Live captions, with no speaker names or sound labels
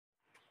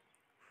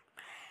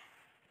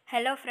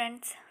Hello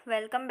friends,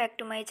 welcome back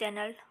to my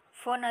channel.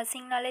 For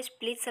nursing knowledge,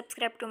 please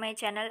subscribe to my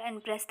channel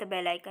and press the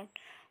bell icon.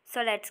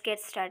 So let's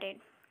get started.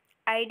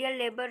 Ideal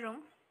labor room.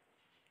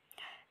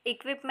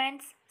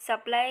 Equipments,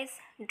 supplies,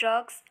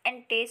 drugs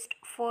and tests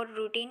for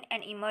routine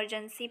and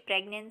emergency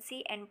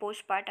pregnancy and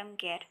postpartum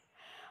care.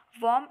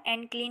 Warm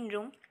and clean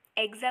room.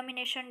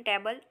 Examination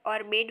table or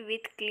bed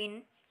with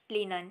clean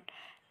linen.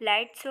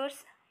 Light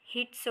source,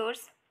 heat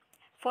source.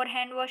 For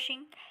hand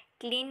washing,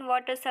 clean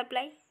water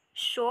supply,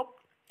 soap,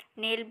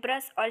 nail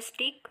brush or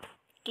stick,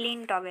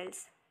 clean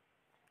towels.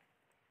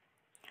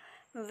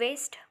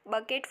 Waste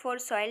bucket for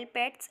soil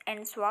pads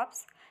and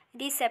swabs,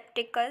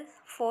 receptacle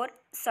for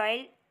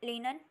soil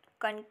linen,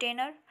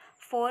 container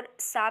for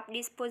sap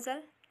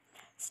disposal,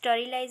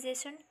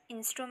 sterilization,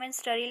 instrument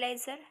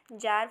sterilizer,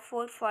 jar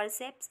for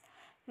forceps,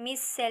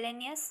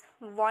 miscellaneous,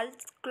 wall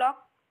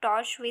clock,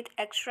 torch with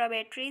extra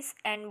batteries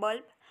and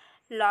bulb,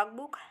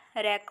 logbook,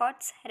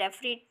 records,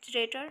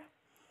 refrigerator.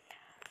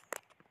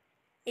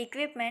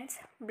 Equipments,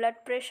 blood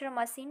pressure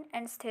machine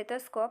and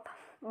stethoscope,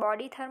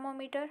 body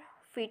thermometer,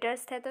 fetal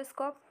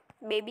stethoscope,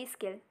 baby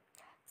scale.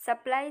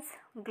 Supplies,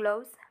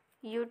 gloves,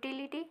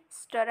 utility,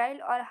 sterile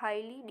or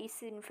highly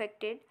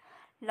disinfected,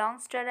 long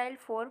sterile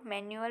for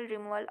manual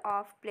removal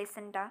of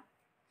placenta.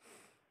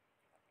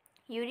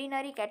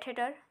 Urinary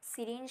catheter,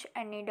 syringe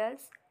and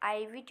needles,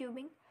 IV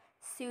tubing,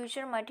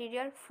 suture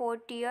material for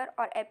tear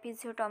or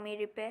episiotomy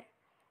repair,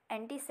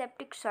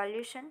 antiseptic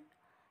solution,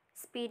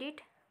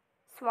 spirit,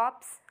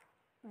 swabs,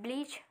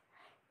 bleach,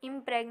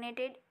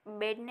 impregnated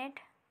bed net,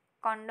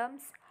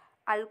 condoms,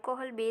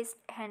 alcohol-based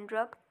hand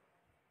rub.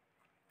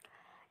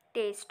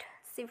 Test,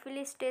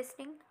 syphilis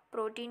testing,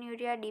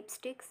 proteinuria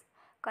dipsticks,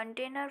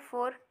 container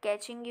for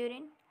catching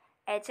urine,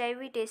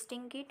 HIV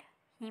testing kit,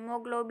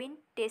 hemoglobin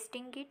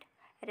testing kit,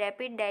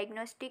 rapid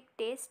diagnostic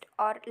test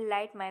or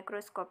light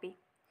microscopy.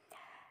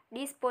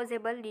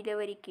 Disposable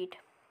delivery kit,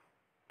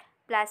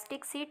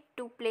 plastic sheet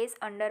to place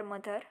under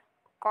mother,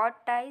 cord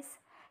ties,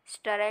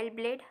 sterile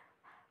blade,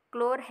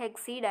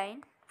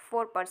 chlorhexidine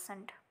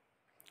 4%.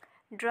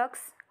 Drugs,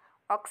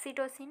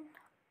 oxytocin,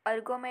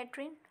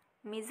 ergometrin,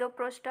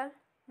 misoprostol,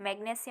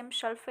 magnesium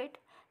sulfate,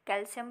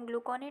 calcium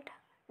gluconate,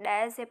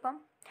 diazepam,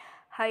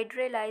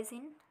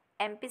 hydralazine,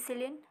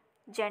 ampicillin,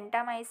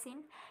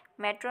 gentamicin,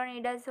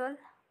 metronidazole,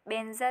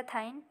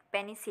 benzathine,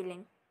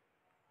 penicillin.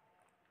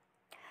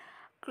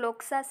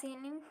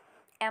 Cloxacillin,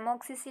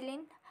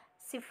 amoxicillin,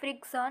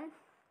 ceftriaxone,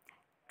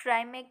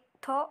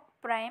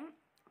 trimethoprim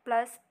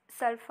plus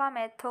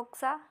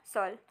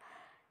sulfamethoxazole,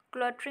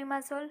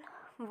 clotrimazole,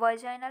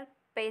 vaginal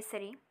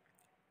pessary,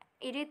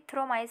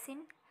 erythromycin,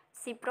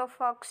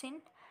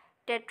 ciprofloxacin,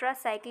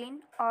 tetracycline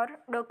or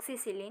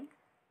doxycycline,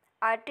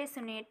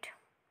 artesunate,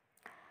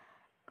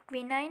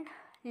 quinine,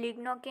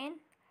 lignocaine,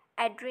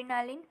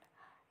 adrenaline,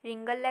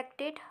 ringal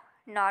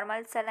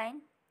normal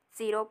saline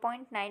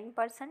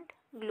 0.9%,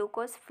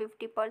 glucose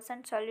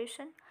 50%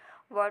 solution,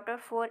 water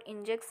for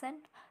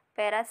injection,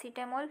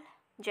 paracetamol,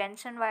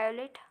 Janssen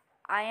violet,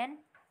 iron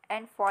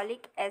and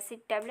folic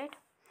acid tablet,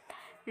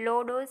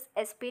 low dose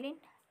aspirin,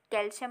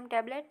 calcium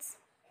tablets,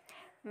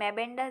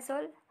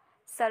 mebendazole,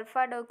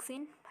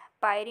 sulfadoxine,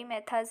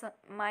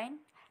 pyrimethamine,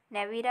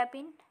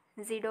 nevirapine,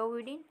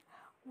 zidovudine.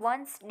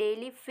 Once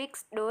daily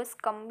fixed dose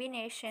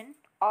combination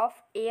of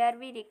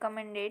ARV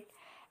recommended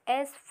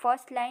as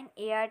first line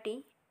ART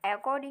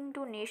according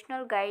to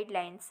national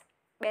guidelines,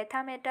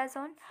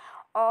 bethamethasone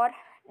or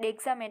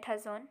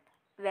dexamethasone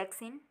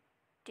vaccine,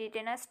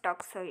 tetanus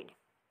toxoid.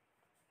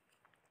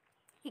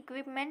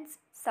 Equipments,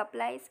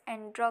 supplies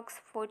and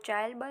drugs for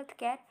childbirth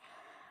care,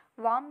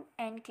 warm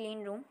and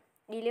clean room,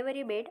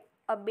 delivery bed,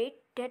 a bed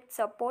that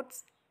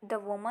supports the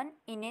woman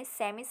in a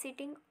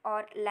semi-sitting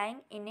or lying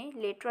in a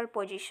lateral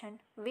position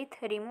with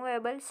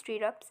removable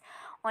stirrups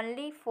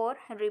only for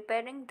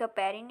repairing the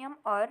perineum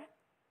or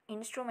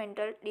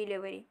instrumental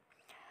delivery.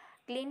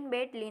 Clean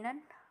bed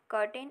linen,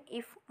 curtain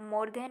if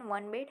more than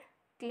one bed,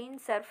 clean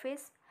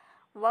surface,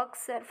 work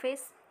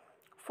surface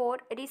for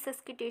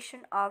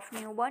resuscitation of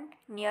newborn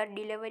near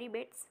delivery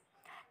beds,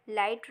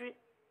 light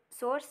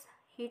source,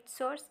 heat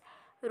source,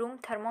 room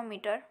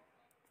thermometer.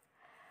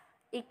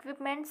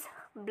 Equipments,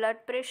 blood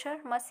pressure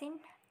machine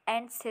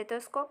and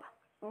stethoscope,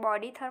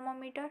 body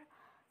thermometer,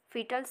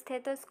 fetal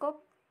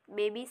stethoscope,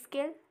 baby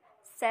scale,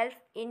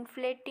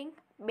 self-inflating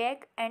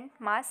bag and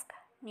mask,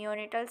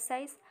 neonatal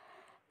size,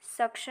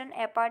 suction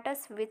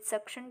apparatus with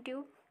suction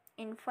tube,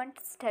 infant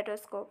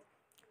stethoscope,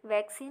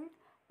 vaccine,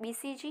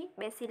 BCG,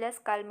 Bacillus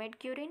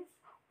calmette-guerin,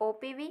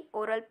 OPV,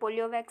 oral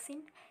polio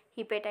vaccine,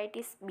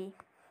 hepatitis B.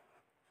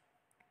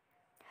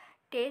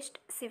 Test,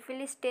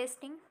 syphilis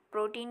testing,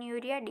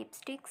 proteinuria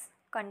dipsticks,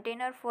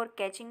 container for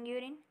catching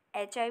urine,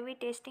 HIV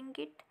testing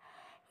kit,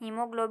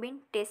 hemoglobin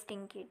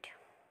testing kit.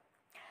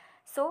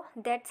 So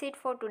that's it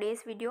for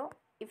today's video.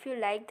 If you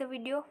like the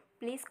video,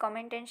 please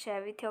comment and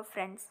share with your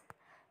friends.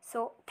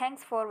 So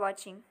thanks for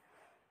watching.